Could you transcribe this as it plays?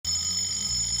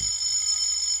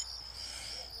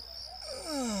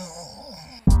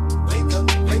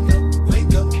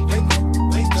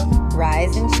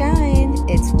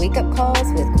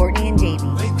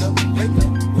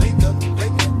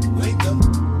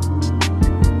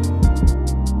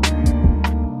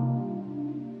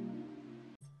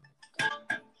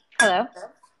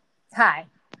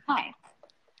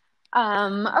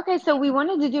Okay, so we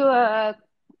wanted to do a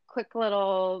quick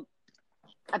little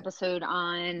episode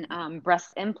on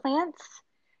breast implants,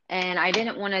 and I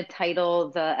didn't want to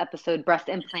title the episode Breast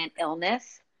Implant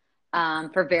Illness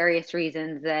for various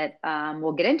reasons that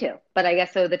we'll get into. But I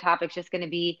guess so the topic's just going to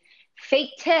be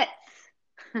fake tits.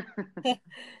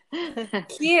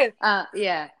 Cute.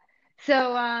 Yeah.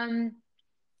 So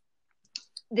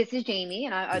this is Jamie,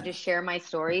 and I'll just share my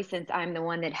story since I'm the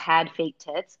one that had fake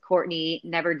tits. Courtney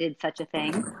never did such a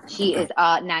thing. She is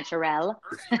naturelle.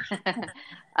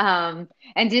 And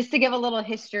just to give a little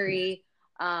history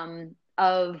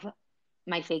of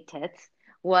my fake tits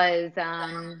was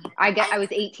I was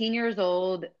 18 years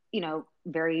old,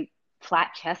 very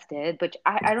flat chested, but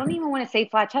I don't even want to say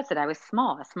flat chested. I was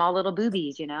small little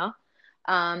boobies.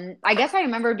 I guess I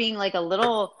remember being like a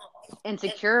little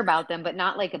insecure about them, but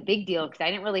not like a big deal because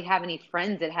I didn't really have any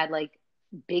friends that had like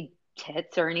big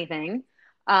tits or anything.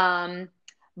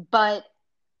 But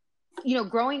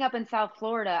growing up in South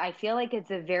Florida, I feel like it's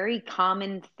a very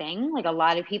common thing. Like a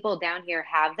lot of people down here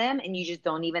have them, and you just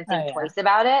don't even Oh think yeah. twice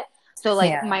about it. So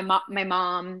like Yeah. my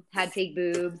mom had fake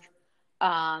boobs.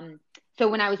 So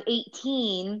when I was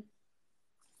 18,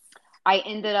 I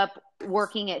ended up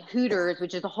working at Hooters,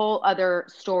 which is a whole other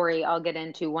story I'll get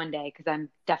into one day because I'm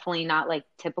definitely not like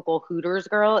typical Hooters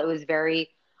girl. It was very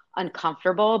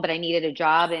uncomfortable, but I needed a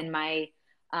job, and my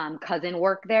cousin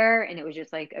worked there, and it was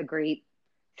just like a great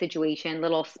situation,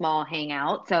 little small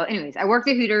hangout. So, anyways, I worked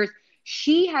at Hooters.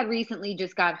 She had recently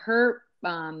just got her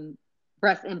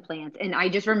breast implants, and I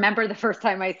just remember the first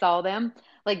time I saw them,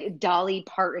 like Dolly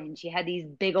Parton. She had these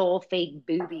big old fake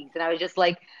boobies, and I was just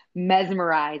like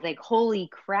mesmerized, like holy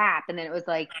crap. And then it was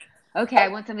like, okay, I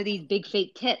want some of these big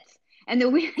fake tits. And the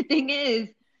weird thing is,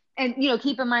 and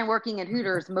keep in mind working at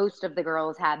Hooters, most of the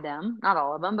girls had them, not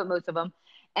all of them, but most of them.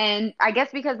 And I guess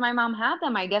because my mom had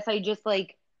them, I guess I just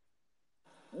like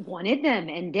wanted them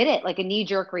and did it like a knee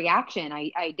jerk reaction.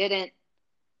 I didn't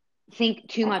think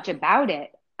too much about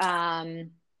it. How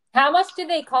much did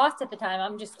they cost at the time?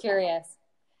 I'm just curious.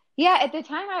 Yeah, at the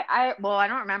time well, I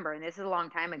don't remember, and this is a long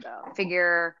time ago.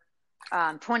 Figure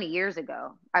 20 years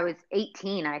ago. I was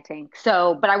 18, I think.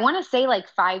 So, but I want to say like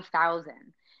 5,000.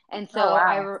 And Oh so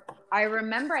wow. I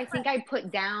remember I think I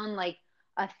put down like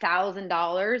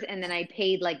 $1,000 and then I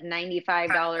paid like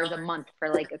 $95 a month for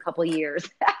like a couple years.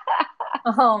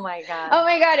 Oh my God. Oh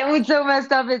my God. And what's so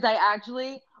messed up is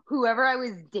whoever I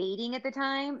was dating at the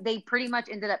time, they pretty much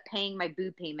ended up paying my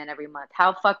boob payment every month.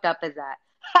 How fucked up is that?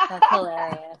 That's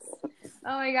hilarious.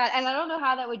 Oh my God. And I don't know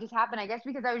how that would just happen. I guess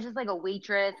because I was just like a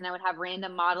waitress and I would have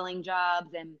random modeling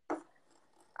jobs and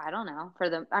I don't know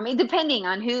I mean, depending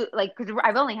on who, like, cause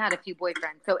I've only had a few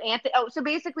boyfriends. So so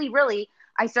basically really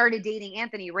I started dating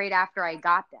Anthony right after I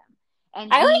got them.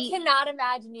 And I like cannot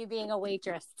imagine you being a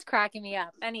waitress. It's cracking me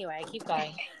up. Anyway, keep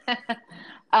going.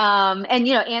 and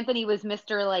Anthony was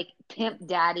Mr. like pimp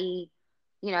daddy.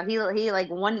 He like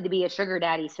wanted to be a sugar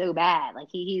daddy so bad. Like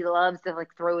he loves to like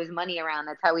throw his money around.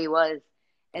 That's how he was.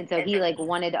 And so he like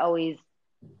wanted to always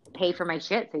pay for my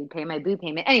shit. So he'd pay my boob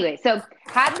payment. Anyway, so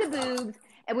had the boobs,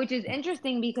 which is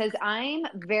interesting because I'm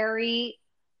very,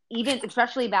 even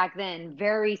especially back then,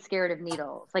 very scared of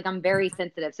needles. Like I'm very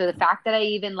sensitive. So the fact that I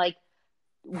even like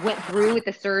went through with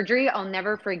the surgery, I'll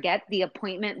never forget the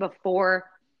appointment before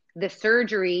the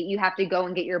surgery. You have to go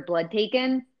and get your blood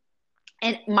taken.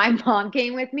 And my mom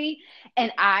came with me,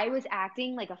 and I was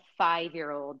acting like a 5-year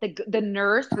old. The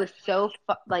nurse was so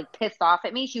like pissed off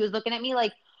at me. She was looking at me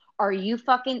like, "Are you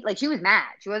fucking like?" She was mad.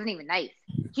 She wasn't even nice.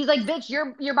 She's like, "Bitch,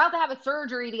 you're about to have a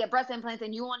surgery to get breast implants,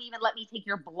 and you won't even let me take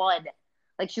your blood."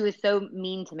 Like she was so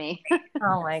mean to me.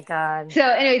 Oh my God. So,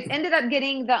 anyways, ended up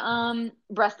getting the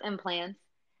breast implants.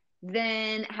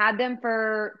 Then had them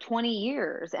for 20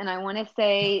 years, and I want to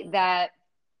say that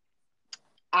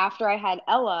after I had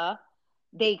Ella,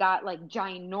 they got like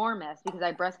ginormous because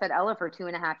I breastfed Ella for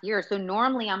 2.5 years. So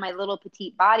normally on my little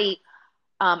petite body,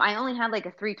 I only had like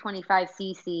a 325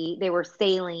 cc. They were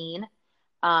saline. It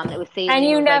was And saline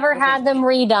you was like never this had them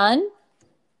redone?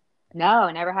 no,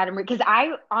 never had them because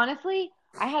I honestly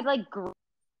I had like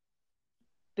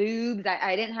boobs.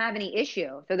 I didn't have any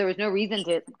issue, so there was no reason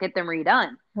to get them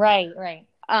redone. Right, right.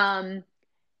 Um,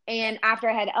 And after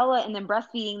I had Ella and then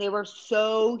breastfeeding, they were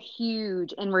so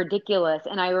huge and ridiculous.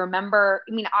 And I remember,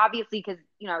 I mean, obviously, because,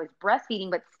 I was breastfeeding,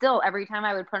 but still, every time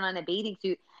I would put on a bathing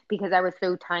suit because I was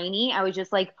so tiny, I was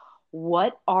just like,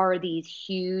 what are these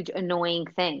huge, annoying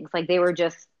things? Like, they were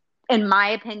just, in my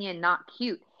opinion, not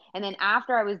cute. And then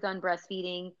after I was done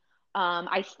breastfeeding,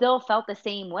 I still felt the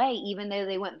same way, even though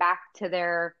they went back to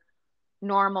their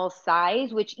normal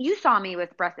size, which you saw me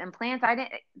with breast implants. I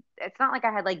didn't, it's not like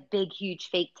I had like big, huge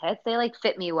fake tits. They like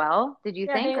fit me well. Did you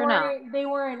Yeah, think or no? they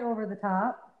weren't over the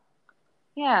top.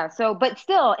 Yeah. So, but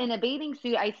still in a bathing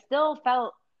suit, I still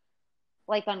felt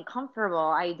like uncomfortable.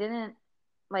 I didn't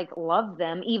like love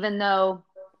them, even though,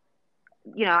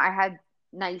 I had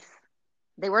nice,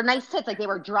 they were nice tits. Like they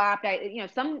were dropped.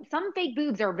 Some fake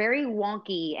boobs are very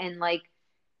wonky and like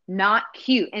not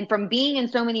cute. And from being in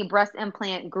so many breast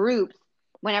implant groups,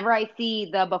 whenever I see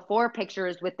the before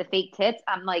pictures with the fake tits,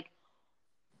 I'm like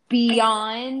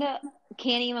beyond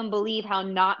can't even believe how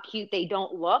not cute they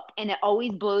don't look. And it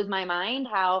always blows my mind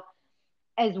how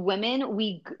as women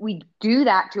we do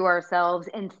that to ourselves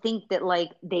and think that like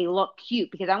they look cute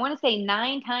because I want to say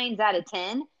 9 times out of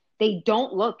 10 they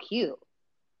don't look cute.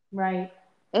 Right.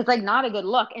 It's like not a good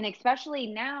look. And especially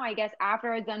now, I guess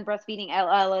after I've done breastfeeding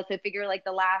LLS, so figure like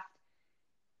the last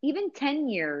even 10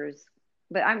 years,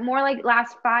 but I'm more like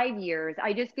last 5 years.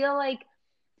 I just feel like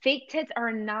fake tits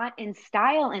are not in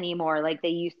style anymore like they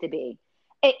used to be.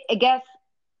 I guess,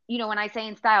 when I say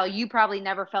in style, you probably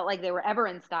never felt like they were ever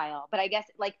in style. But I guess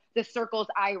like the circles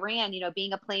I ran,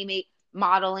 being a playmate,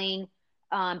 modeling,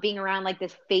 being around like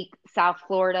this fake South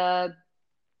Florida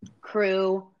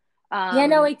crew. Yeah,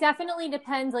 no, Um, it definitely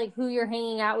depends like who you're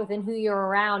hanging out with and who you're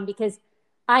around because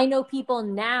I know people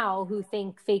now who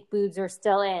think fake boobs are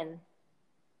still in.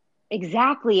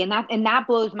 exactly. And that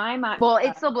blows my mind. Well,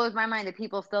 it still blows my mind that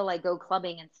people still like go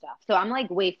clubbing and stuff. So I'm like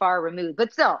way far removed.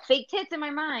 But still, fake tits in my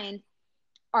mind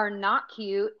are not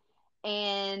cute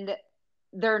and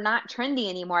they're not trendy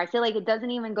anymore. I feel like it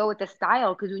doesn't even go with the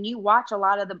style because when you watch a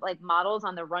lot of the like models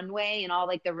on the runway and all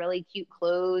like the really cute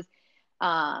clothes,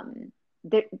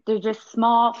 they're just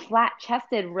small, flat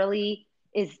chested, really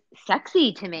is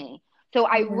sexy to me. So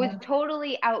I was Yeah.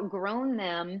 totally outgrown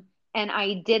them and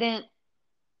I didn't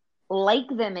like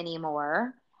them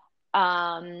anymore.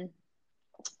 Um,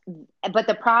 but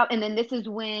the problem, and then this is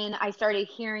when I started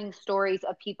hearing stories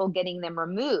of people getting them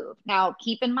removed. Now,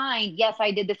 keep in mind, yes,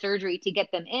 I did the surgery to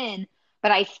get them in,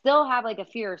 but I still have like a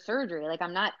fear of surgery. Like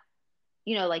I'm not,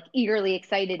 like eagerly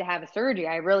excited to have a surgery.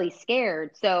 I really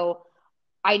scared. So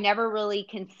I never really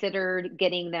considered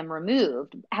getting them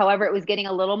removed. However, it was getting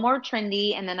a little more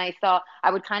trendy. And then I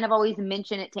would kind of always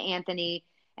mention it to Anthony,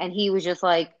 and he was just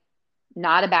like,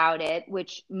 not about it,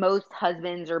 which most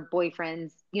husbands or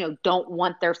boyfriends, don't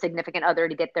want their significant other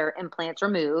to get their implants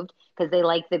removed because they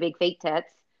like the big fake tits.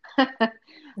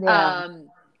 Yeah. um,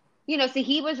 so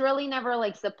he was really never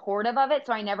like supportive of it.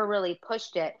 So I never really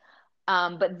pushed it.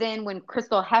 But then when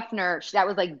Crystal Hefner, that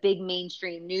was like big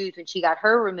mainstream news when she got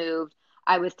her removed,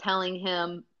 I was telling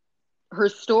him her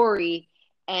story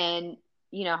and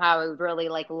how I would really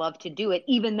like love to do it,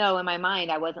 even though in my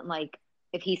mind I wasn't like,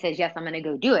 if he says yes, I'm gonna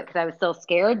go do it because I was still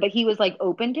scared. But he was like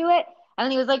open to it, and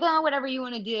then he was like, oh, whatever you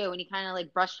want to do, and he kind of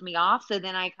like brushed me off. So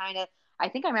then I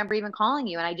think I remember even calling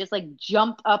you, and I just like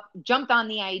jumped on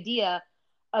the idea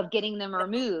of getting them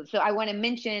removed. So I want to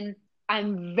mention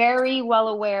I'm very well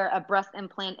aware of breast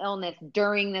implant illness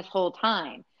during this whole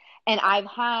time, and I've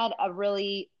had a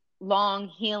really long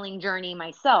healing journey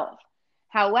myself.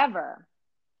 However,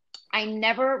 I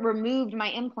never removed my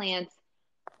implants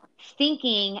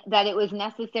thinking that it was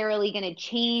necessarily going to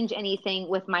change anything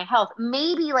with my health.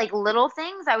 Maybe like little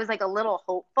things. I was like a little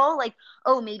hopeful, like,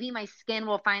 oh, maybe my skin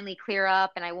will finally clear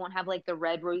up and I won't have like the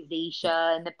red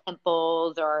rosacea and the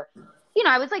pimples or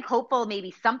I was like hopeful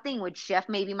maybe something would shift.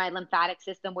 Maybe my lymphatic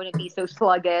system wouldn't be so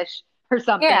sluggish or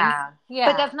something. Yeah.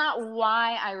 But Yeah. that's not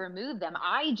why I removed them.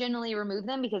 I generally removed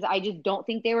them because I just don't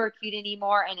think they were cute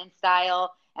anymore and in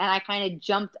style. And I kind of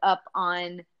jumped up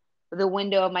on the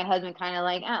window of my husband, kind of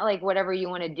like whatever you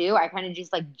want to do. I kind of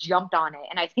just like jumped on it.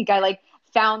 And I think I like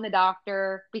found the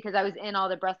doctor because I was in all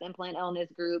the breast implant illness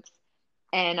groups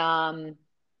and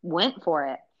went for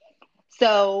it.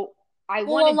 So I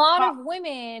Well, a wanted to lot talk. of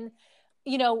women,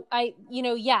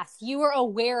 yes, you were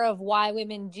aware of why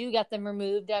women do get them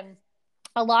removed. And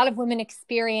a lot of women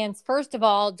experience, first of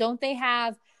all, don't they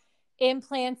have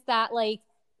implants that like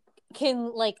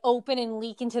can like open and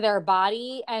leak into their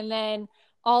body? And then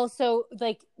also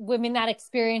like women that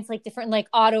experience like different like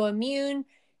autoimmune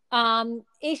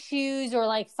issues or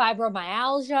like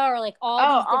fibromyalgia or like all Oh,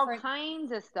 these all different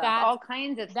kinds of stuff. that's All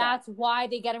kinds of stuff. that's why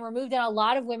they get them removed and a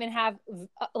lot of women have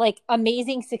like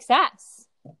amazing success.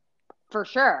 For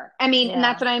sure. I mean, and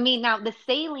that's Yeah. what I mean. Now, the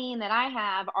saline that I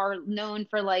have are known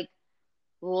for like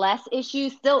less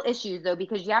issues, still issues though,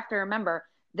 because you have to remember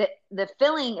that the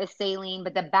filling is saline,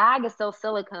 but the bag is still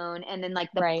silicone, and then like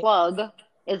the Right. plug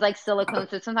is like silicone.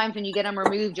 So sometimes when you get them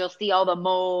removed, you'll see all the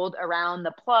mold around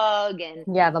the plug and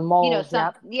Yeah, the mold.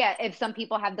 Yep. if some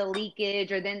people have the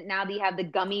leakage, or then now they have the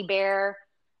gummy bear,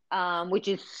 which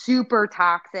is super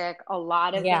toxic. A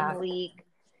lot of Yeah. them leak.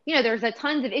 There's a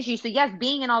tons of issues. So yes,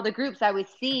 being in all the groups, I was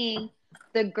seeing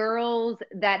the girls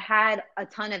that had a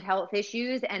ton of health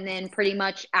issues, and then pretty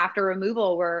much after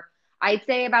removal were, I'd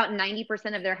say about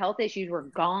 90% of their health issues were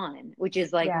gone, which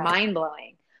is like Yeah. mind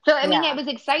blowing. So, I mean, it Yeah. was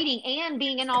exciting. And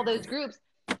being in all those groups,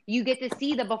 you get to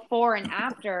see the before and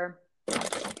after.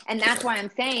 And that's why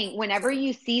I'm saying whenever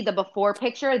you see the before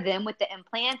picture, them with the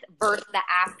implants versus the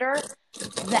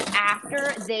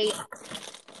after, they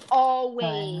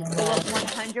always look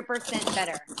 100%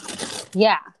 better.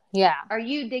 Yeah. Yeah. Are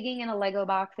you digging in a Lego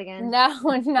box again? No,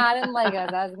 not in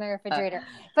Legos. I was in the refrigerator.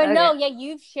 But Okay. no, yeah,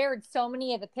 you've shared so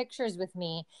many of the pictures with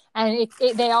me, and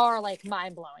they are like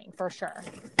mind blowing for sure.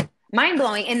 Mind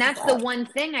blowing. And that's the one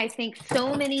thing I think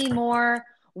so many more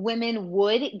women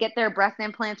would get their breast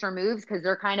implants removed because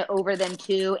they're kind of over them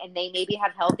too, and they maybe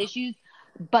have health issues,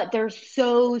 but they're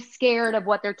so scared of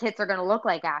what their tits are going to look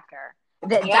like after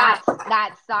Yeah.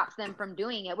 that stops them from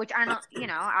doing it, which I don't,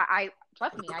 I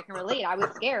trust me, I can relate. I was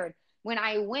scared. When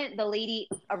I went, the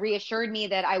lady reassured me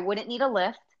that I wouldn't need a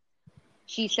lift.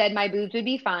 She said my boobs would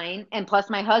be fine. And plus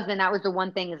my husband, that was the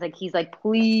one thing, is like, he's like,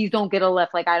 please don't get a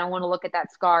lift. Like, I don't want to look at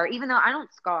that scar, even though I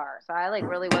don't scar. So I like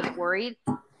really wasn't worried,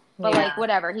 but like, Yeah.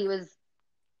 whatever. He was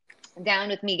down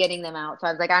with me getting them out. So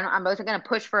I was like, I'm also going to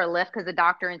push for a lift because the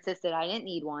doctor insisted I didn't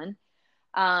need one.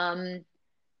 Um,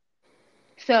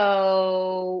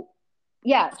 so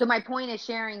yeah. So my point is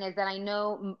sharing is that I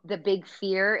know the big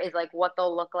fear is like what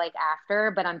they'll look like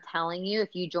after, but I'm telling you, if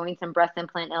you join some breast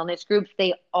implant illness groups,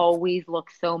 they always look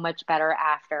so much better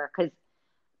after. Because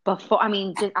before, I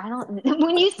mean, just, I don't,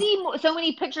 when you see so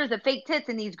many pictures of fake tits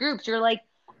in these groups, you're like,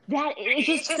 that it's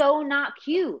just so not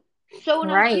cute. So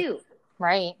not Right. cute.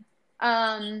 Right.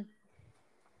 Um,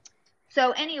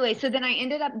 so anyway, so then I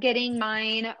ended up getting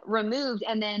mine removed,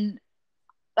 and then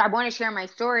I want to share my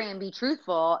story and be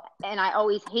truthful. And I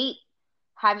always hate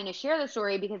having to share the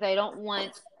story because I don't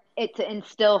want it to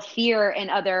instill fear in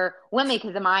other women,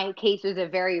 because in my case was a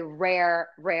very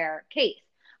rare case.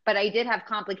 But I did have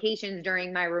complications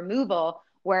during my removal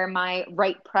where my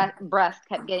right breast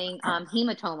kept getting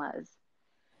hematomas.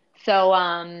 So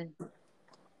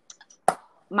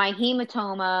my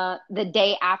hematoma, the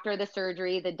day after the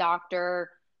surgery, the doctor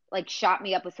like shot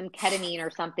me up with some ketamine or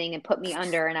something and put me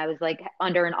under, and I was like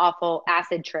under an awful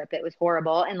acid trip. It was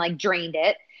horrible, and like drained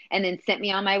it, and then sent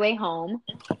me on my way home.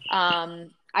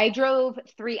 I drove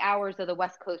 3 hours of the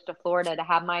west coast of Florida to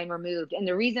have mine removed. And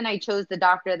the reason I chose the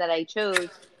doctor that I chose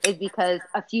is because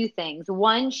a few things.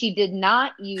 One, she did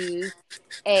not use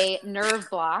a nerve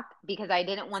block because I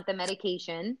didn't want the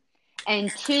medication.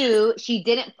 And two, she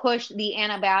didn't push the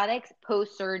antibiotics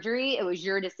post surgery. It was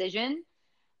your decision.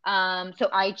 So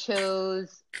I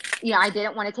chose, I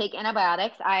didn't want to take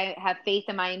antibiotics. I have faith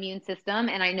in my immune system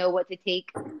and I know what to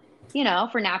take,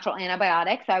 for natural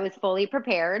antibiotics. I was fully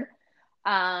prepared.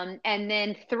 And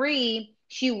then three,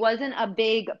 she wasn't a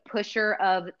big pusher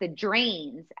of the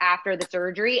drains after the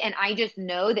surgery. And I just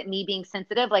know that me being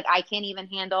sensitive, like I can't even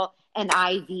handle an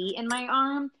IV in my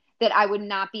arm, that I would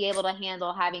not be able to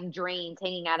handle having drains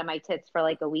hanging out of my tits for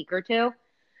like a week or two.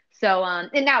 So,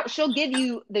 and now she'll give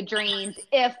you the drains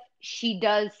if she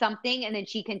does something and then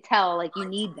she can tell like you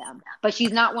need them, but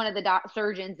she's not one of the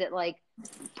surgeons that like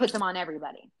puts them on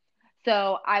everybody.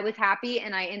 So I was happy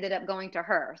and I ended up going to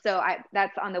her. So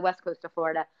that's on the west coast of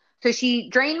Florida. So she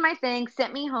drained my thing,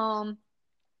 sent me home,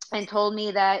 and told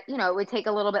me that, it would take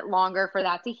a little bit longer for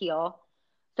that to heal.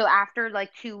 So after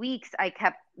like 2 weeks, I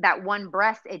kept that one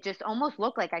breast. It just almost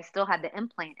looked like I still had the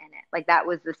implant in it. Like that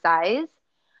was the size.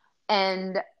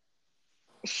 And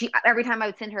every time I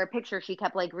would send her a picture, she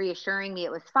kept like reassuring me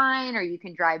it was fine or you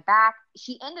can drive back.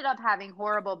 She ended up having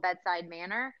horrible bedside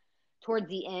manner towards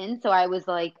the end. So I was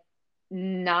like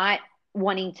not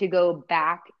wanting to go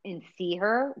back and see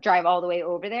her, drive all the way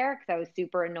over there because I was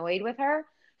super annoyed with her.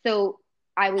 So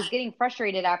I was getting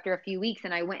frustrated after a few weeks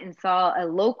and I went and saw a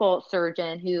local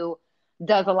surgeon who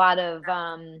does a lot of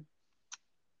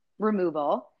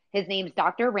removal. His name's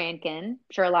Dr. Rankin. I'm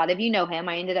sure a lot of you know him.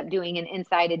 I ended up doing an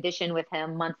inside edition with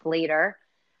him months later.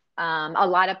 A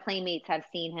lot of playmates have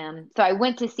seen him. So I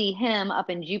went to see him up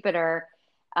in Jupiter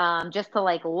just to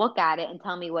like look at it and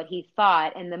tell me what he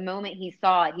thought. And the moment he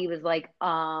saw it, he was like,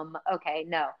 okay,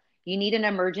 no, you need an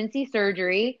emergency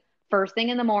surgery. First thing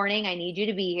in the morning, I need you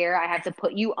to be here. I have to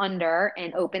put you under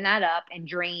and open that up and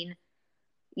drain,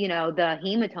 the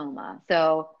hematoma.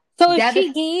 So So if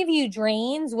she gave you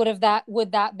drains, would have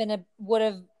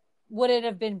would it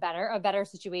have been a better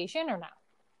situation or no?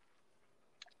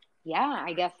 Yeah,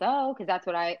 I guess so. Cause that's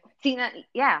what I seen that.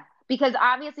 Yeah. Because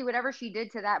obviously whatever she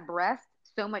did to that breast,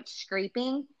 so much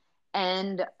scraping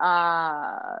and,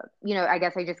 I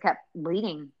guess I just kept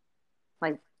bleeding.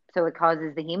 Like, so it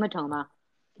causes the hematoma.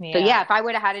 So yeah, Yeah. if I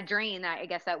would have had a drain, I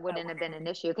guess that wouldn't have been an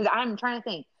issue. Because I'm trying to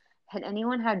think, had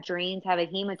anyone had drains have a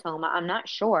hematoma? I'm not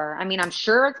sure. I mean, I'm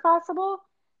sure it's possible,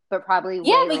 but probably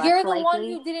Yeah, way but less you're the one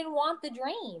likely. who didn't want the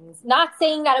drains. Not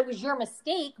saying that it was your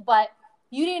mistake, but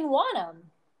you didn't want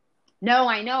them. No,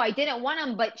 I know I didn't want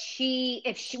them, but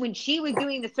when she was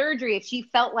doing the surgery, if she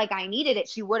felt like I needed it,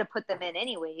 she would have put them in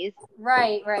anyways.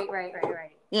 Right. You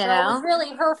So it was know? really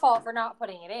her fault for not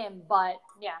putting it in, but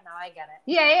yeah, no, I get it.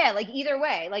 Yeah. Like either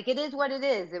way, like it is what it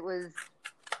is. It was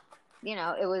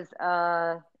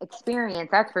experience,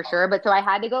 that's for sure. But so I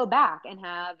had to go back and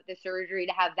have the surgery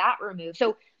to have that removed.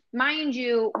 So mind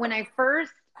you, when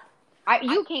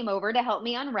you came over to help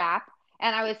me unwrap,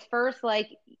 and I was first like,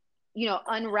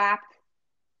 unwrapped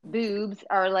boobs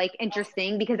are like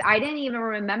interesting because I didn't even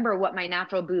remember what my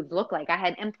natural boobs look like. I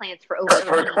had implants for over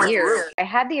 20 years. I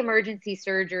had the emergency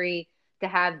surgery to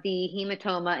have the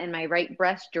hematoma in my right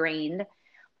breast drained,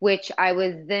 which I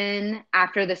was then,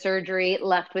 after the surgery,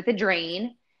 left with a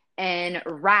drain and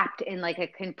wrapped in like a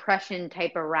compression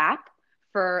type of wrap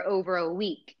for over a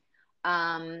week.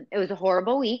 It was a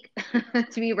horrible week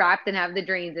to be wrapped and have the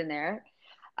drains in there.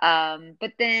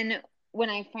 But then when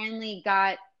I finally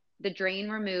got the drain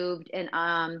removed and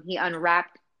he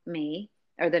unwrapped me,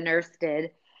 or the nurse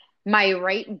did, my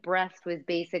right breast was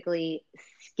basically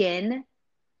skin.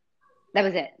 That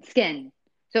was it, skin.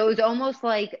 So it was almost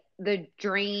like the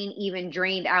drain even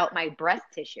drained out my breast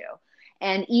tissue.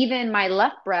 And even my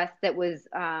left breast that was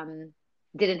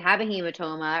didn't have a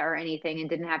hematoma or anything and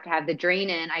didn't have to have the drain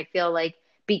in, I feel like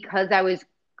because I was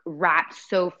wrapped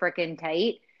so freaking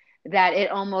tight that it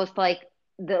almost like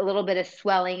the little bit of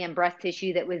swelling and breast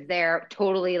tissue that was there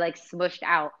totally like smushed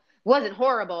out. It wasn't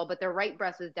horrible, but the right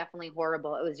breast was definitely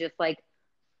horrible. It was just like,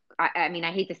 I mean,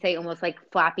 I hate to say almost like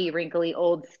flappy, wrinkly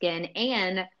old skin,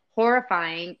 and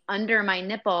horrifying, under my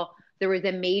nipple, there was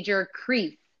a major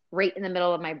crease right in the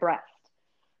middle of my breast.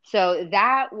 So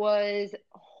that was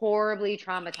horribly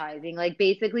traumatizing. Like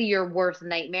basically your worst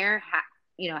nightmare,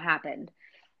 happened.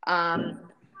 Um,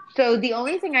 so the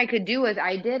only thing I could do was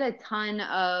I did a ton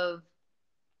of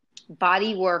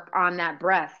body work on that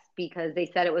breast because they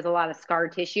said it was a lot of scar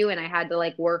tissue and I had to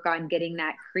like work on getting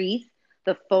that crease,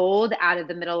 the fold out of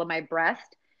the middle of my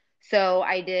breast. So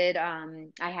I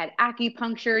had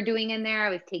acupuncture doing in there. I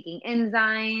was taking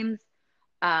enzymes.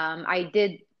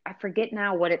 I forget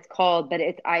now what it's called, but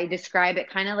I describe it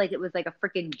kind of like it was like a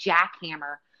freaking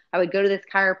jackhammer. I would go to this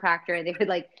chiropractor and they would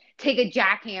like take a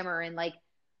jackhammer and like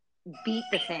beat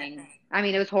the thing. I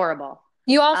mean, it was horrible.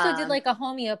 You also did Um, like a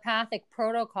homeopathic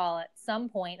protocol at some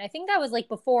point. I think that was like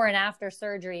before and after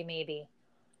surgery, maybe.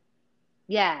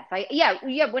 Yes,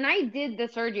 yeah. When I did the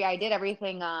surgery, I did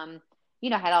everything.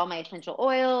 Had all my essential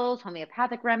oils,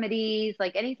 homeopathic remedies,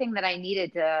 like anything that I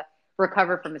needed to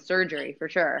recover from a surgery for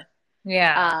sure.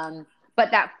 Yeah.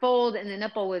 But that fold in the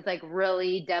nipple was like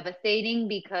really devastating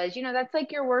because that's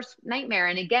like your worst nightmare.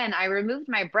 And again, I removed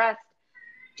my breast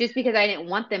just because I didn't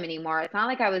want them anymore. It's not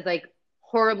like I was like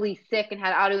horribly sick and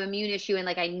had autoimmune issue and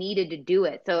like I needed to do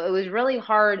it. So it was really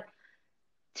hard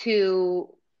to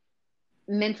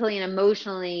mentally and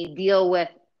emotionally deal with.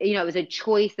 It was a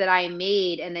choice that I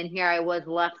made, and then here I was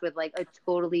left with like a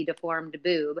totally deformed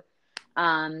boob.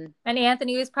 And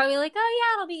Anthony was probably like, oh,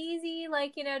 yeah, it'll be easy.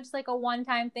 Like, just like a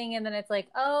one-time thing. And then it's like,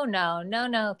 oh,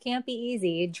 no, can't be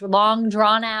easy. Long,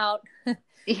 drawn out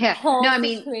Yeah, no, whole I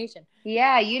mean, situation.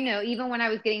 yeah, even when I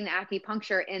was getting the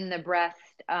acupuncture in the breast,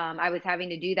 I was having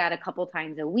to do that a couple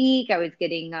times a week. I was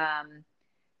getting,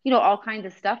 all kinds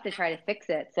of stuff to try to fix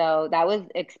it. So that was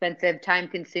expensive, time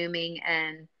consuming,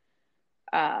 and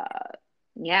uh,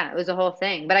 yeah, it was a whole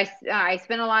thing. But I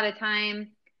spent a lot of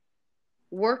time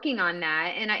working on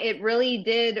that, and it really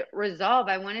did resolve.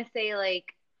 I want to say like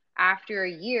after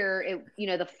a year,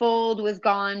 the fold was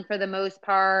gone for the most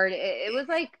part. It was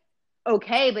like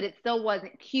okay, but it still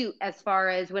wasn't cute as far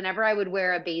as whenever I would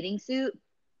wear a bathing suit,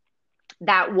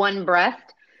 that one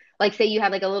breast, like say you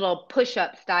had like a little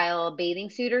push-up style bathing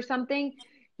suit or something,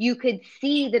 you could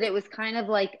see that it was kind of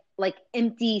like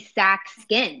empty sack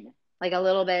skin, like a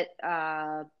little bit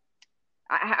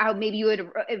how maybe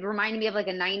it reminded me of like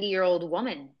a 90-year-old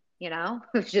woman,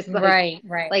 it's just Right.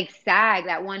 like sag,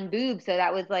 that one boob. So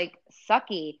that was like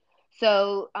sucky.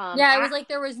 So Yeah, it was like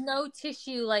there was no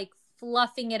tissue like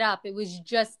fluffing it up. It was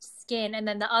just skin. And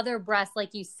then the other breast,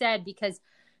 like you said, because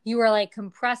you were like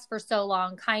compressed for so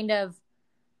long, kind of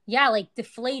Yeah, like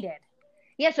deflated.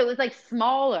 Yeah, so it was like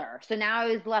smaller. So now I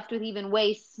was left with even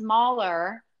way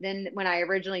smaller than when I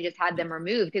originally just had them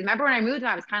removed. Because remember when I moved them,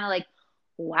 I was kind of like,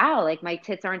 wow, like my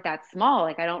tits aren't that small.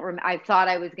 Like I thought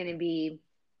I was going to be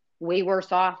way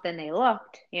worse off than they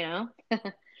looked, you know?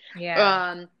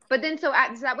 Yeah. But then so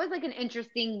that was like an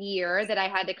interesting year that I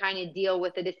had to kind of deal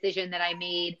with the decision that I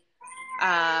made.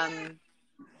 Um,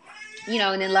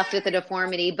 and then left with a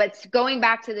deformity. But going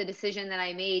back to the decision that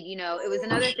I made, it was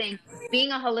another thing.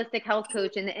 Being a holistic health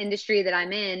coach in the industry that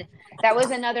I'm in, that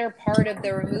was another part of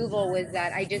the removal was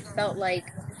that I just felt like,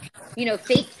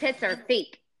 fake tits are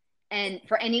fake. And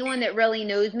for anyone that really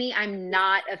knows me, I'm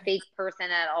not a fake person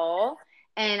at all.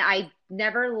 And I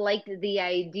never liked the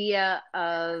idea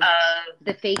of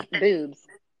the fake boobs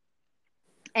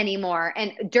anymore.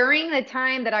 And during the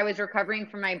time that I was recovering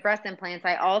from my breast implants,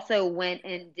 I also went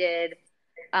and did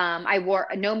I wore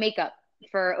no makeup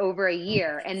for over a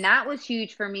year. And that was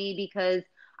huge for me because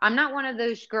I'm not one of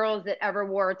those girls that ever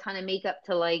wore a ton of makeup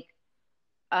to like,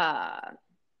 I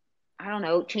don't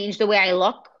know, change the way I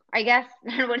look, I guess.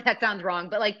 I don't know if that sounds wrong,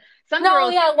 but like some No,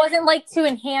 girls, yeah, it wasn't like to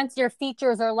enhance your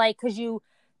features or like because you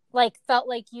like felt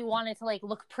like you wanted to like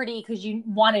look pretty because you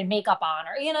wanted makeup on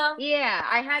or yeah,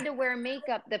 I had to wear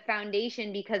makeup, the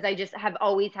foundation, because I just have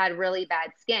always had really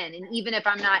bad skin. And even if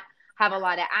I'm not have a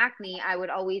lot of acne, I would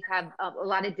always have a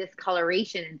lot of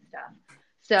discoloration and stuff.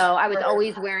 So I was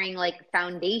always wearing like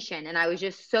foundation and I was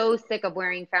just so sick of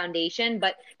wearing foundation,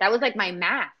 but that was like my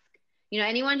mask.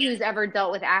 Anyone who's ever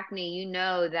dealt with acne,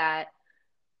 that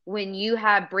when you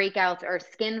have breakouts or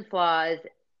skin flaws,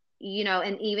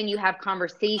 and even you have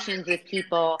conversations with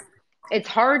people, it's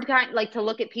hard like to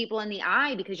look at people in the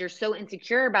eye because you're so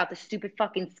insecure about the stupid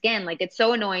fucking skin. Like it's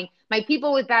so annoying. My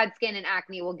people with bad skin and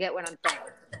acne will get what I'm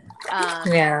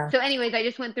saying. Yeah. So anyways, I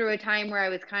just went through a time where I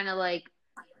was kind of like,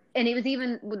 and it was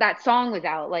even that song was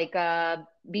out, like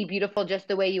Be Beautiful Just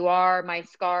the Way You Are, My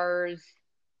Scars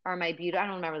Are My Beauty. I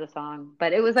don't remember the song,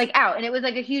 but it was like out and it was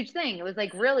like a huge thing. It was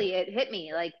like really, it hit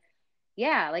me like,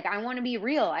 yeah, like I want to be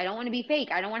real. I don't want to be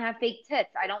fake. I don't want to have fake tits.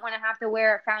 I don't want to have to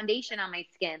wear foundation on my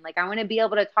skin. Like I want to be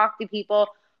able to talk to people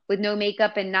with no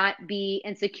makeup and not be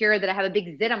insecure that I have a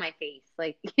big zit on my face.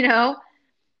 Like, I just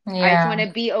want Yeah.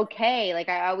 to be okay. Like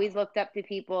I always looked up to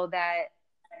people that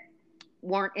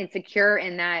weren't insecure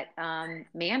in that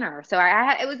manner. So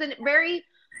it was a very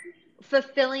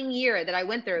fulfilling year that I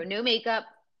went through. No makeup,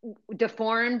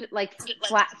 deformed, like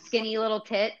flat, skinny little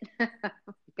tit.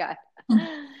 God.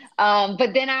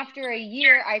 But then after a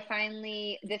year, I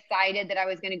finally decided that I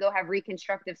was going to go have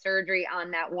reconstructive surgery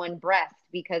on that one breast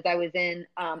because I would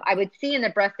see in the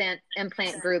breast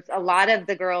implant groups, a lot of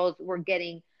the girls were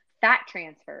getting fat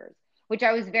transfers, which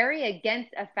I was very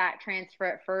against a fat transfer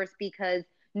at first because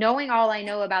knowing all I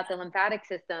know about the lymphatic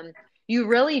system, you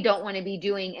really don't want to be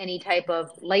doing any type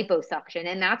of liposuction.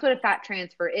 And that's what a fat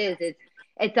transfer is.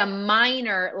 It's a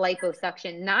minor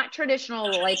liposuction, not traditional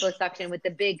liposuction with the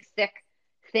big thick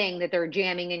thing that they're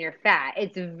jamming in your fat.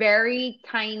 It's very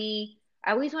tiny.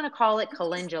 I always want to call it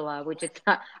calendula, which is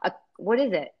not what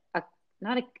is it?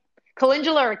 Not a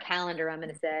calendula or a calendar, I'm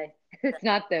going to say. It's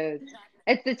not those.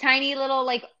 It's the tiny little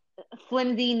like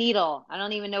flimsy needle. I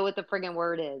don't even know what the friggin'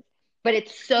 word is. But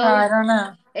I don't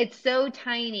know. it's so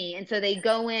tiny. And so they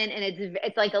go in and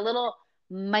it's like a little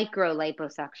micro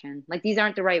liposuction. Like these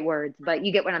aren't the right words, but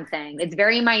you get what I'm saying. It's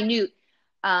very minute.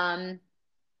 Um,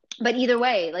 but either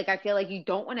way, like I feel like you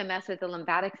don't want to mess with the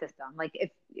lymphatic system. Like if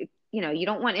you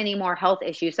don't want any more health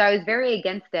issues. So I was very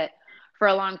against it for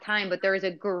a long time, but there was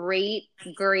a great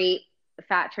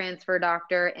fat transfer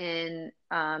doctor in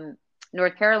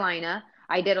North Carolina.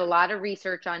 I did a lot of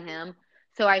research on him.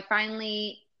 So I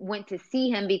finally went to see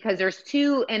him because there's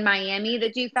two in Miami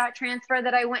that do fat transfer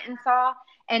that I went and saw.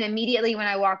 And immediately when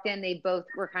I walked in, they both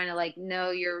were kind of like,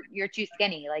 no, you're too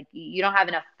skinny. Like you don't have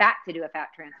enough fat to do a fat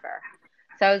transfer.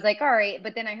 So I was like, all right.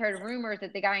 But then I heard rumors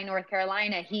that the guy in North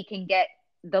Carolina, he can get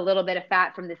the little bit of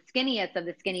fat from the skinniest of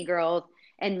the skinny girls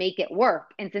and make it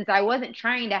work. And since I wasn't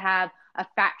trying to have a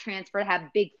fat transfer to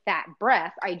have big fat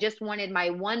breasts, I just wanted my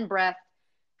one breast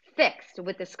fixed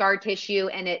with the scar tissue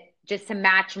and it just to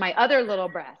match my other little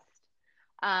breast.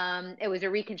 It was a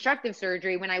reconstructive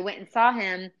surgery. When I went and saw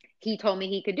him, he told me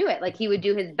he could do it. Like he would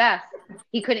do his best.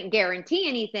 He couldn't guarantee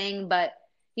anything, but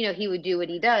he would do what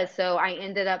he does. So I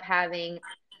ended up having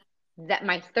that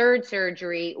my third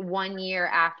surgery 1 year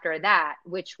after that,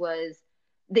 which was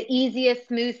the easiest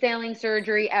smooth sailing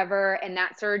surgery ever. And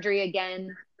that surgery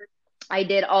again, I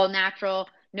did all natural,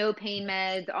 no pain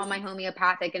meds, all my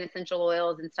homeopathic and essential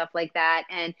oils and stuff like that.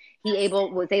 And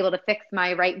was able to fix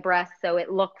my right breast so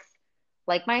it looks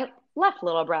like my left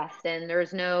little breast. And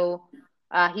there's no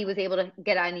He was able to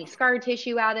get any scar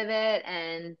tissue out of it,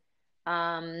 and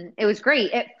it was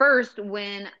great. At first,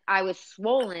 when I was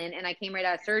swollen and I came right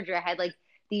out of surgery, I had like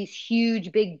these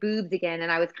huge big boobs again,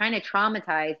 and I was kind of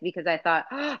traumatized because I thought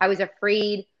I was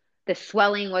afraid the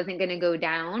swelling wasn't going to go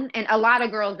down. And a lot of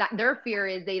girls, that their fear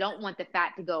is they don't want the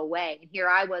fat to go away. And here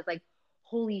I was like,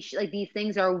 holy shit, like these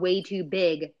things are way too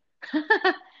big.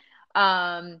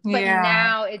 But Yeah.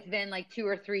 now it's been like 2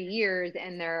 or 3 years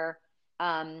and they're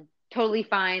totally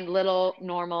fine, little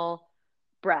normal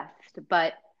breast.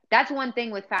 But that's one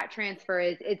thing with fat transfer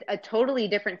is it's a totally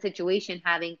different situation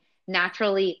having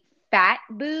naturally fat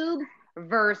boobs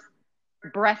versus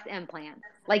breast implants.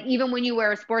 Like even when you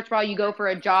wear a sports bra, you go for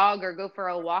a jog or go for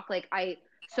a walk. Like I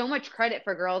so much credit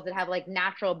for girls that have like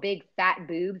natural big fat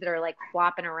boobs that are like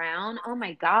flopping around. Oh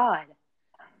my God.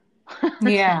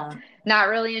 Yeah. Not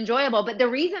really enjoyable. But the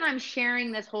reason I'm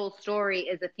sharing this whole story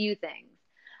is a few things.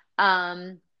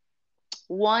 Um,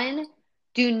 One,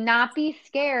 do not be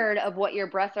scared of what your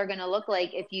breasts are going to look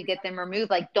like if you get them removed.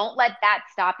 Like, don't let that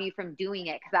stop you from doing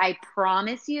it. Because I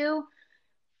promise you,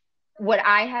 what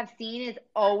I have seen is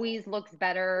always looks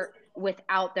better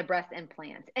without the breast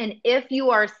implants. And if you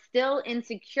are still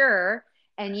insecure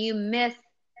and you miss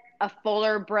a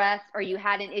fuller breast or you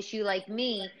had an issue like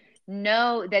me,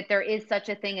 know that there is such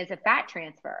a thing as a fat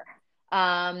transfer.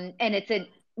 And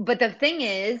but the thing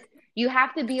is, you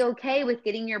have to be okay with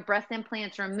getting your breast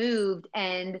implants removed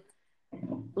and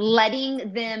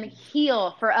letting them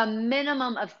heal for a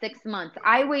minimum of 6 months.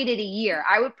 I waited a year.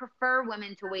 I would prefer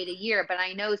women to wait a year, but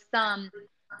I know some,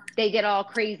 they get all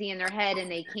crazy in their head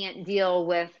and they can't deal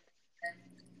with,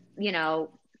 you know,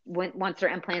 once their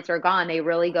implants are gone, they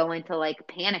really go into like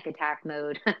panic attack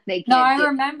mode. They No, can't I deal.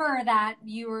 remember that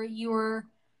you were,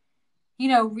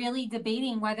 really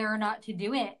debating whether or not to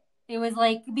do it. It was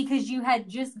like because you had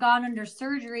just gone under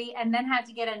surgery and then had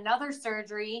to get another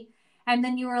surgery. And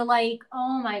then you were like,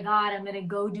 oh my God, I'm going to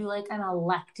go do like an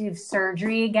elective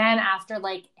surgery again after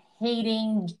like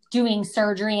hating doing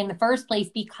surgery in the first place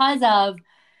because of,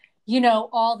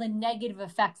 all the negative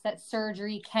effects that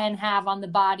surgery can have on the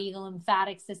body, the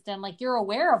lymphatic system. Like you're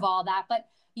aware of all that, but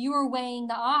you were weighing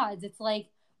the odds. It's like,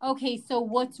 okay, so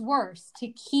what's worse to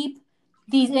keep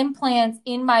these implants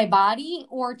in my body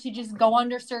or to just go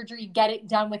under surgery, get it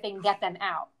done with, and get them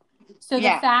out? So the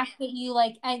Yeah. fact that you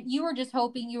like, and you were just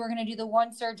hoping you were going to do the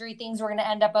one surgery, things were going to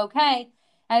end up okay.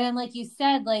 And then, like you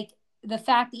said, like the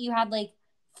fact that you had like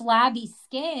flabby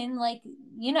skin, like,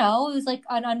 it was like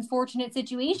an unfortunate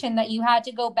situation that you had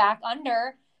to go back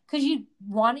under because you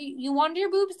wanted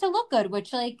your boobs to look good,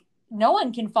 which like no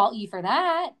one can fault you for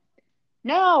that.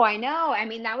 No, I know. I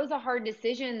mean, that was a hard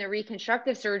decision, the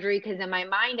reconstructive surgery, because in my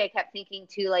mind I kept thinking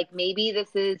too, like maybe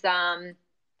this is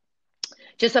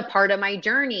just a part of my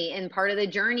journey. And part of the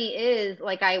journey is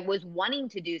like I was wanting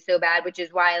to do so bad, which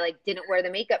is why I like didn't wear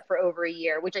the makeup for over a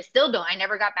year, which I still don't. I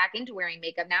never got back into wearing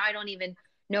makeup. Now I don't even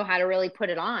know how to really put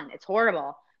it on. It's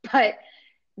horrible. But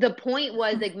the point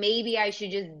was like maybe I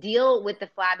should just deal with the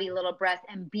flabby little breast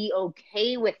and be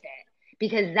okay with it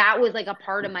because that was like a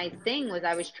part of my thing was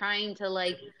I was trying to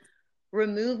like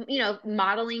remove,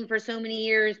 modeling for so many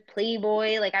years,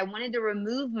 Playboy, like I wanted to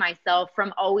remove myself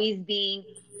from always being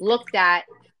looked at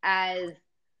as,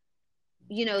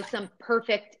 some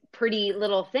perfect pretty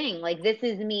little thing. Like this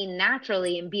is me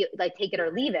naturally and be like take it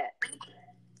or leave it.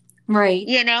 Right.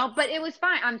 But it was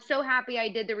fine. I'm so happy I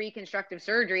did the reconstructive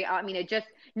surgery. I mean, it just,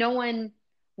 no one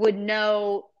would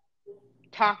know,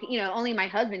 only my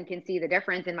husband can see the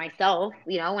difference in myself,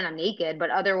 when I'm naked, but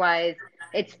otherwise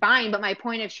it's fine. But my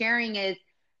point of sharing is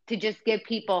to just give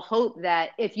people hope that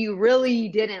if you really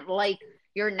didn't like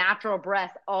your natural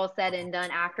breast all said and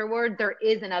done afterward, there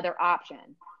is another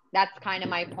option. That's kind of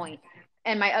my point.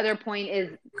 And my other point is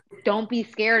don't be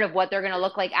scared of what they're going to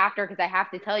look like after. Cause I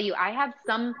have to tell you,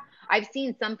 I've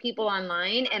seen some people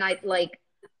online and I like,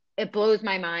 it blows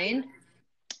my mind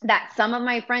that some of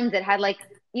my friends that had like,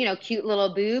 cute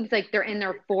little boobs, like they're in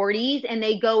their 40s and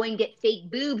they go and get fake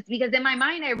boobs because in my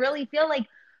mind, I really feel like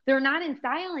they're not in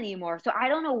style anymore. So I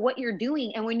don't know what you're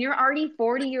doing. And when you're already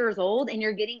 40 years old and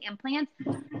you're getting implants,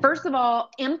 first of all,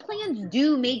 implants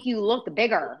do make you look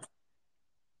bigger.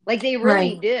 Like they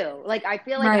really Right. do. Like I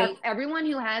feel like Right. everyone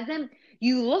who has them,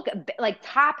 you look like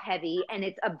top heavy and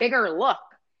it's a bigger look.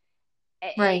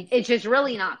 Right. It's just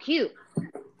really not cute.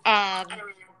 Um,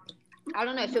 I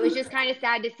don't know. So it's just kind of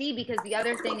sad to see because the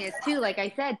other thing is too, like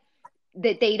I said,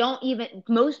 that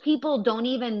most people don't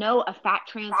even know a fat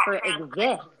transfer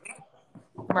exists.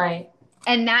 Right.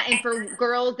 And for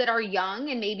girls that are young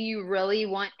and maybe you really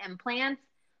want implants,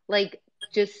 like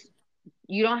just,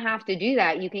 you don't have to do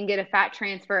that. You can get a fat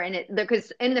transfer and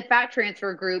because in the fat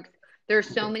transfer groups, there's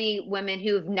so many women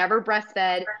who've never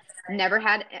breastfed, never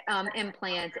had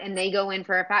implants, and they go in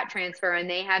for a fat transfer and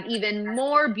they have even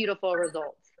more beautiful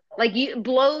results. Like you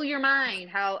blow your mind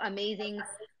how amazing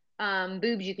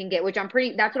boobs you can get, which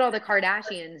that's what all the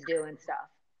Kardashians do and stuff.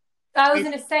 I was It's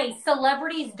gonna say,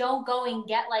 celebrities don't go and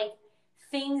get like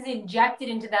things injected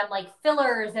into them, like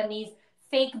fillers and these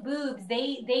fake boobs.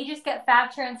 They just get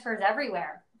fat transfers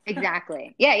everywhere.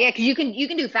 exactly. Yeah, yeah, because you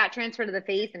can do fat transfer to the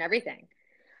face and everything.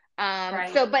 Right.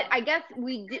 So, but I guess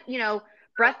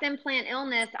breast implant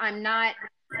illness,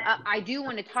 I do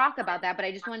want to talk about that, but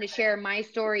I just wanted to share my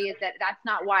story is that that's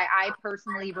not why I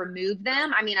personally removed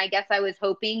them. I mean, I guess I was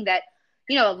hoping that,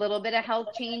 a little bit of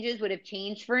health changes would have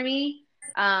changed for me.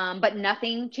 But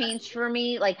nothing changed for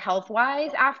me, like health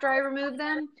wise, after I removed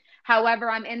them. However,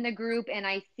 I'm in the group and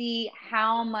I see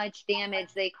how much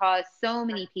damage they cause so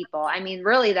many people. I mean,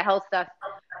 really, the health stuff's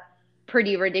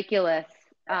pretty ridiculous.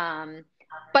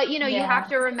 But you have Yeah.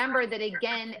 to remember that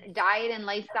again, diet and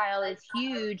lifestyle is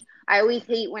huge. I always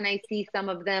hate when I see some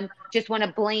of them just want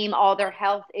to blame all their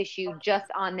health issue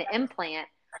just on the implant.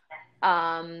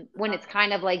 When it's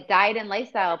kind of like diet and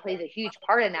lifestyle plays a huge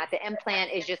part in that. The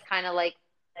implant is just kind of like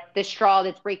the straw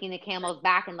that's breaking the camel's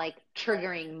back and like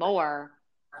triggering more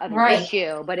of an Right.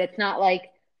 issue. But it's not like,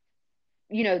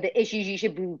 the issues you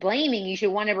should be blaming. You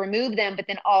should want to remove them, but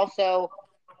then also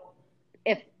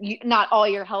if you not all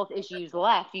your health issues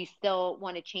left, you still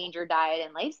want to change your diet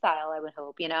and lifestyle, I would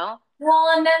hope. Well,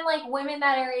 and then like women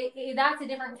that are, that's a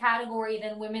different category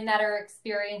than women that are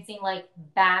experiencing like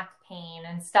back pain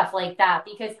and stuff like that.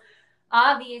 Because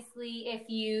obviously, if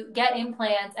you get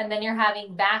implants and then you're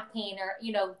having back pain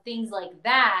or, things like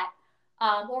that,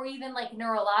 or even like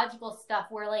neurological stuff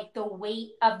where like the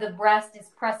weight of the breast is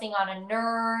pressing on a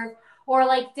nerve, or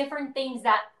like different things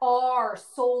that are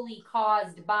solely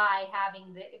caused by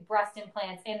having the breast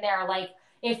implants in there, like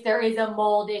if there is a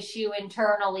mold issue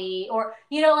internally, or,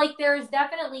 like there's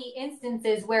definitely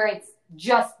instances where it's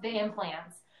just the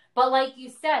implants. But like you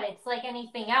said, it's like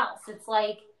anything else. It's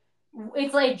like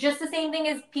just the same thing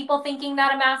as people thinking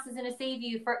that a mask is going to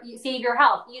save your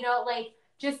health. Like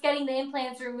just getting the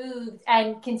implants removed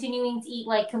and continuing to eat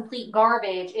like complete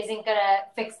garbage isn't going to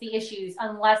fix the issues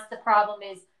unless the problem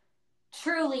is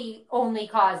truly only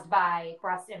caused by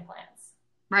breast implants.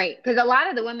 Right. Because a lot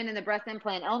of the women in the breast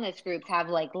implant illness groups have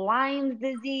like Lyme's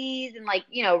disease and like,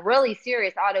 really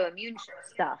serious autoimmune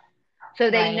stuff.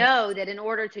 So they Right. know that in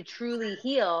order to truly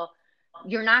heal,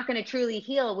 you're not going to truly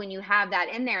heal when you have that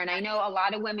in there. And I know a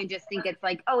lot of women just think it's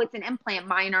like, oh, it's an implant.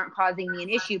 Mine aren't causing me an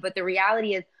issue. But the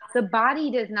reality is the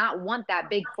body does not want that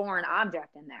big foreign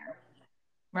object in there.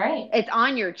 Right. It's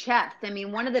on your chest. I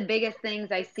mean, one of the biggest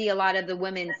things I see a lot of the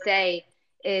women say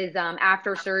is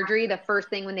after surgery, the first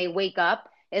thing when they wake up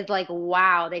is like,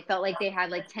 wow, they felt like they had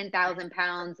like 10,000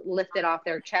 pounds lifted off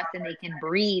their chest and they can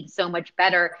breathe so much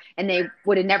better. And they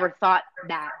would have never thought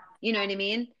that. You know what I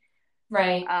mean?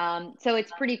 Right. So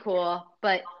it's pretty cool.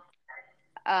 But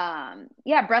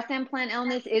yeah, breast implant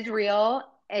illness is real.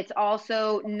 It's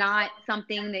also not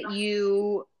something that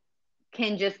you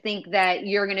can just think that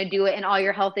you're going to do it and all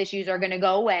your health issues are going to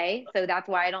go away. So that's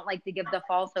why I don't like to give the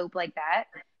false hope like that,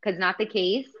 because not the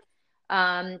case.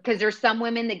 Because there's some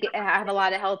women that have a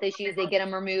lot of health issues, they get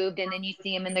them removed, and then you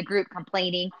see them in the group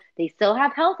complaining they still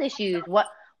have health issues. What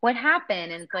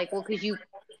happened? And it's like, well, because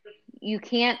you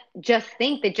can't just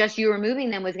think that just you removing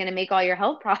them was going to make all your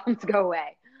health problems go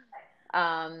away.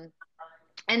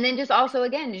 And then just also,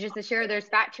 again, just to share, there's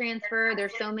fat transfer.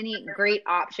 There's so many great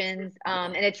options.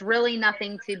 And it's really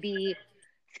nothing to be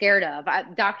scared of.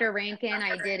 Dr. Rankin,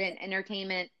 I did an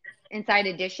Entertainment Inside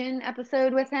Edition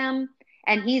episode with him,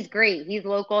 and he's great. He's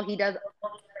local.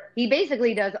 He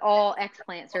basically does all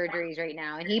explant surgeries right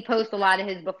now, and he posts a lot of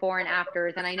his before and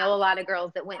afters. And I know a lot of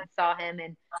girls that went and saw him,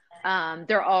 and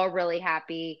they're all really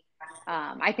happy.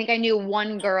 I think I knew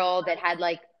one girl that had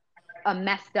like a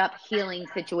messed up healing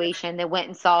situation that went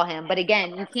and saw him. But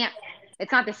again,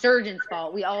 it's not the surgeon's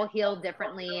fault. We all heal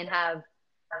differently and have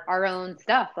our own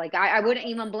stuff. Like I wouldn't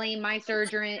even blame my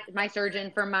surgeon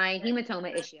for my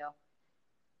hematoma issue.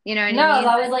 You know what I No, mean?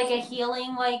 that was like a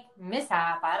healing like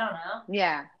mishap. I don't know.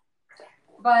 Yeah.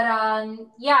 But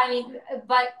yeah, I mean,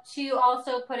 but to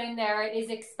also put in there, it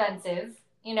is expensive.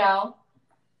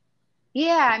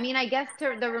 Yeah, I mean, I guess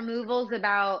the removal's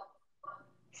about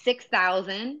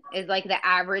 6,000 is like the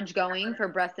average going for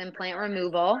breast implant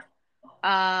removal.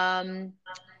 Um,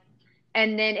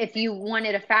 and then if you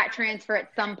wanted a fat transfer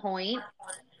at some point,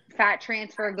 fat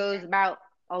transfer goes about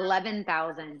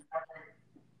 11,000.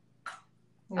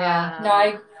 Yeah.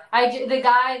 No, the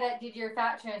guy that did your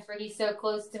fat transfer, he's so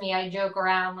close to me. I joke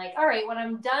around like, all right, when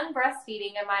I'm done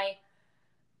breastfeeding, am I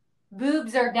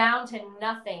boobs are down to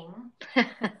nothing,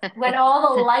 when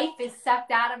all the life is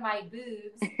sucked out of my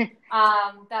boobs,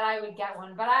 that I would get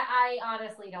one. But I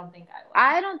honestly don't think I will.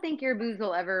 I don't think your boobs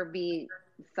will ever be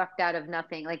sucked out of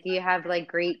nothing. Like you have like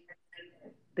great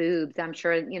boobs. I'm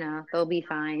sure, they'll be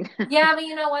fine. Yeah, but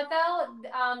you know what though?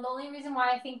 The only reason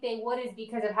why I think they would is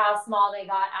because of how small they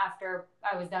got after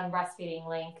I was done breastfeeding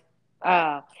Link. But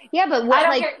Oh, yeah, but I what don't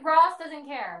like care. Ross doesn't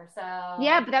care,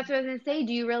 yeah, so but that's what I was gonna say.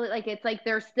 Do you really like it's like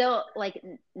they're still like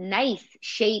nice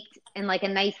shaped and like a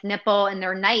nice nipple and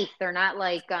they're nice. They're not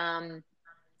like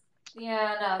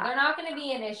yeah, no, uh, they're not going to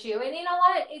be an issue. And you know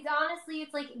what? It's honestly,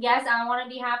 it's like, yes, I want to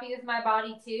be happy with my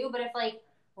body too. But if like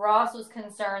Ross was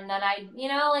concerned, then like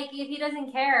if he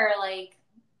doesn't care, like,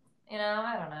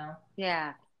 I don't know.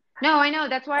 yeah. No, I know.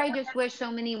 That's why I just wish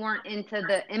so many weren't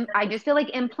into I just feel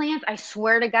like implants, I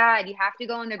swear to God, you have to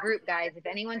go in the group, guys, if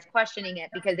anyone's questioning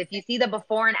it, because if you see the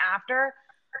before and after,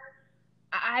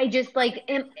 I just like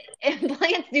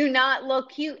implants do not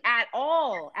look cute at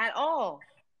all, at all.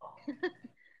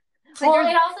 Like Well,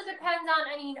 there's it also depends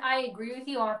on. I mean, I agree with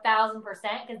you 1,000%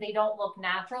 because they don't look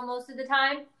natural most of the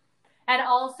time. And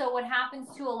also, what happens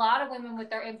to a lot of women with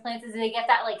their implants is they get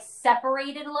that like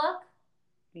separated look.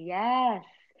 yes.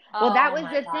 Well, that Oh was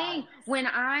my the god! thing. When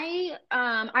I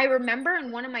remember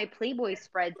in one of my Playboy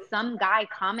spreads, some guy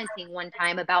commenting one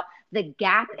time about the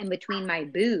gap in between my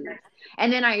boobs.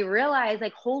 And then I realized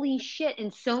like holy shit,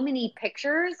 in so many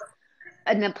pictures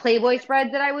in the Playboy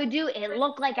spreads that I would do, it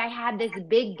looked like I had this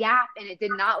big gap and it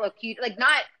did not look cute. Like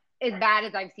not as bad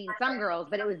as I've seen some girls,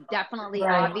 but it was definitely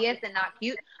Right. obvious and not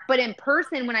cute. But in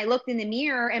person, when I looked in the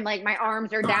mirror and like my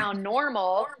arms are down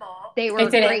normal, they It were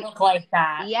didn't great. look like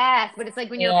that. Yes, but it's like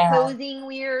when you're Yeah. posing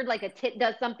weird, like a tit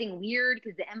does something weird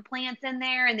because the implant's in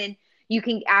there, and then you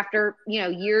can after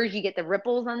years you get the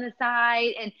ripples on the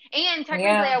side, and technically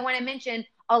Yeah. I want to mention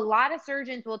a lot of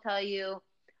surgeons will tell you,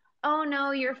 oh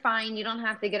no, you're fine, you don't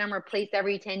have to get them replaced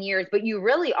every 10 years, but you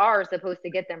really are supposed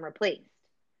to get them replaced.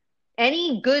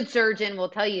 Any good surgeon will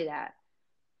tell you that.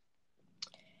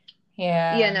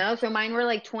 Yeah. So mine were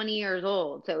like 20 years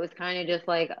old, so it was kind of just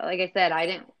like I said,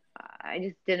 I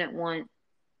just didn't want.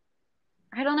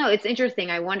 I don't know. It's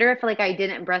interesting. I wonder if like I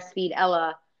didn't breastfeed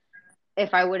Ella,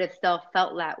 if I would have still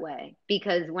felt that way.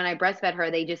 Because when I breastfed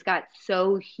her, they just got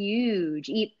so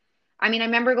huge. I mean, I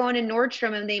remember going to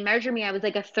Nordstrom and they measured me. I was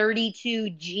like a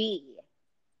 32G.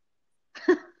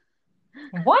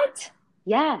 What?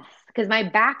 Yes, because my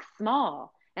back's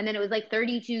small. And then it was like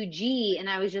 32G. And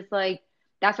I was just like,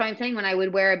 that's what I'm saying. When I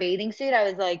would wear a bathing suit, I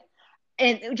was like,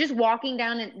 and just walking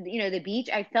down the beach,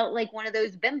 I felt like one of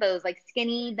those bimbos, like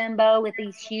skinny bimbo with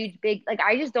these huge big, like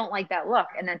I just don't like that look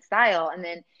and that style. And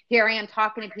then here I am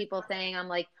talking to people saying I'm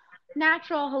like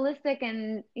natural, holistic,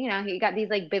 and you got these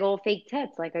like big old fake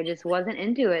tits. Like I just wasn't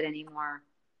into it anymore.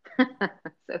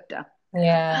 So dumb.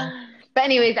 Yeah. But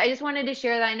anyways, I just wanted to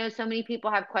share that I know so many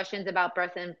people have questions about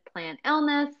breast implant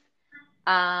illness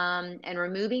and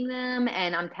removing them.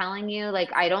 And I'm telling you, like,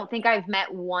 I don't think I've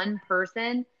met one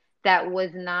person that was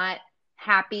not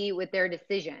happy with their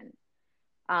decision.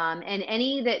 And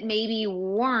any that maybe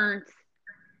weren't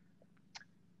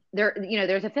there,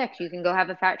 there's a fix. You can go have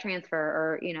a fat transfer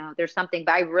or, there's something.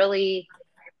 But I really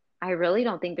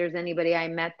don't think there's anybody I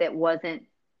met that wasn't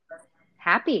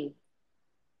happy,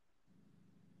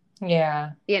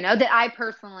 Yeah. that I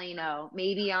personally know,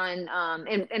 maybe on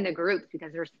in the groups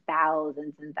because there's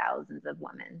thousands and thousands of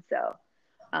women. So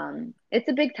it's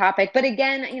a big topic. But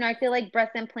again, I feel like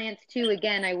breast implants too.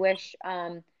 Again, I wish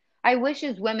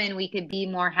as women we could be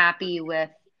more happy with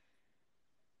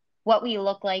what we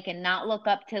look like and not look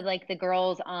up to like the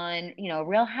girls on,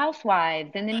 Real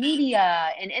Housewives and the media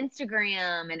and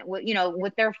Instagram and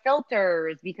with their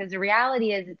filters, because the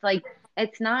reality is it's like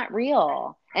it's not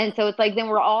real. And so it's like then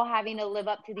we're all having to live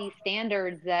up to these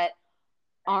standards that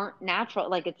aren't natural,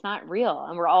 like it's not real,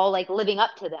 and we're all like living up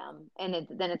to them, and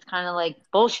then it's kind of like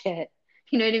bullshit.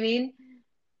 You know what I mean?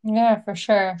 Yeah, for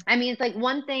sure. I mean, it's like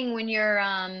one thing when you're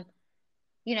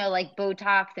like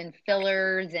Botox and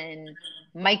fillers and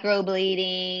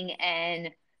microblading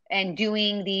and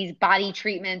doing these body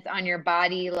treatments on your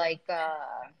body, like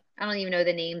I don't even know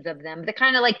the names of them. They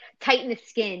kind of like tighten the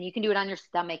skin. You can do it on your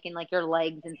stomach and like your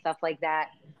legs and stuff like that.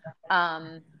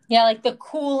 um Yeah, like the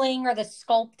cooling or the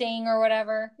sculpting or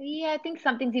whatever. Yeah, I think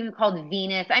something's even called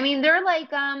Venus. I mean, they're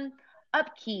like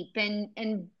upkeep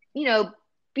and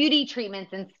beauty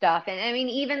treatments and stuff. And I mean,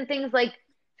 even things like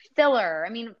filler. I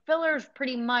mean, filler's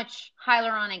pretty much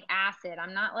hyaluronic acid.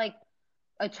 I'm not like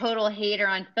a total hater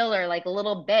on filler, like a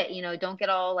little bit, don't get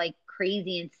all like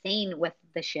crazy insane with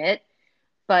the shit.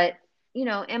 But,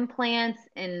 implants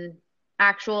and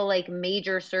actual like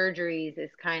major surgeries is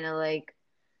kind of like,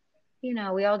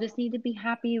 we all just need to be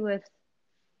happy with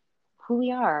who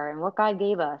we are and what God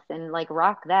gave us and like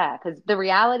rock that. Because the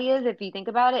reality is, if you think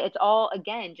about it, it's all,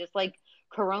 again, just like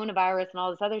coronavirus and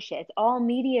all this other shit, it's all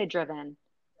media driven.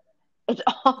 It's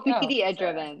all Oh, for media sure.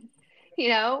 driven, you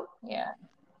know? Yeah.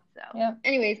 So, Yep.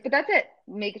 anyways, but that's it.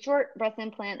 Make it short, breast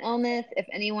implant illness. If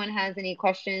anyone has any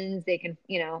questions, they can,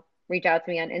 reach out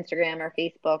to me on Instagram or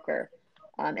Facebook or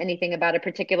anything about a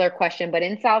particular question. But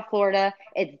in South Florida,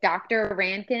 it's Dr.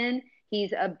 Rankin.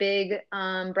 He's a big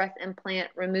breast implant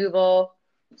removal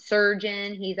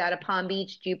surgeon. He's out of Palm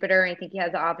Beach, Jupiter. I think he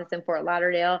has an office in Fort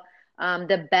Lauderdale.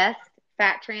 The best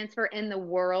fat transfer in the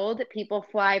world. People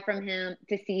fly from him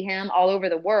to see him all over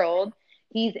the world.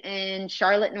 He's in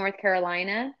Charlotte, North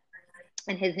Carolina,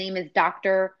 and his name is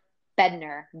Dr.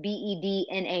 Bednar,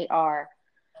 Bednar.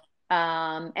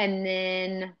 And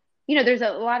then, there's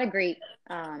a lot of great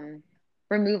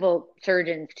removal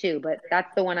surgeons too, but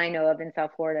that's the one I know of in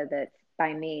South Florida that's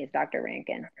by me is Dr.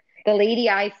 Rankin. The lady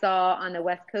I saw on the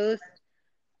West Coast,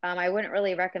 I wouldn't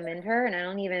really recommend her, and I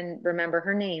don't even remember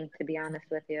her name, to be honest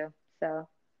with you. So,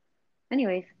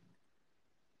 anyways,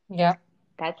 Yep.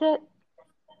 that's it.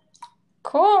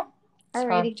 Cool. Talk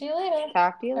Alrighty. to you later.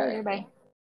 Talk to you later. Bye. Alrighty.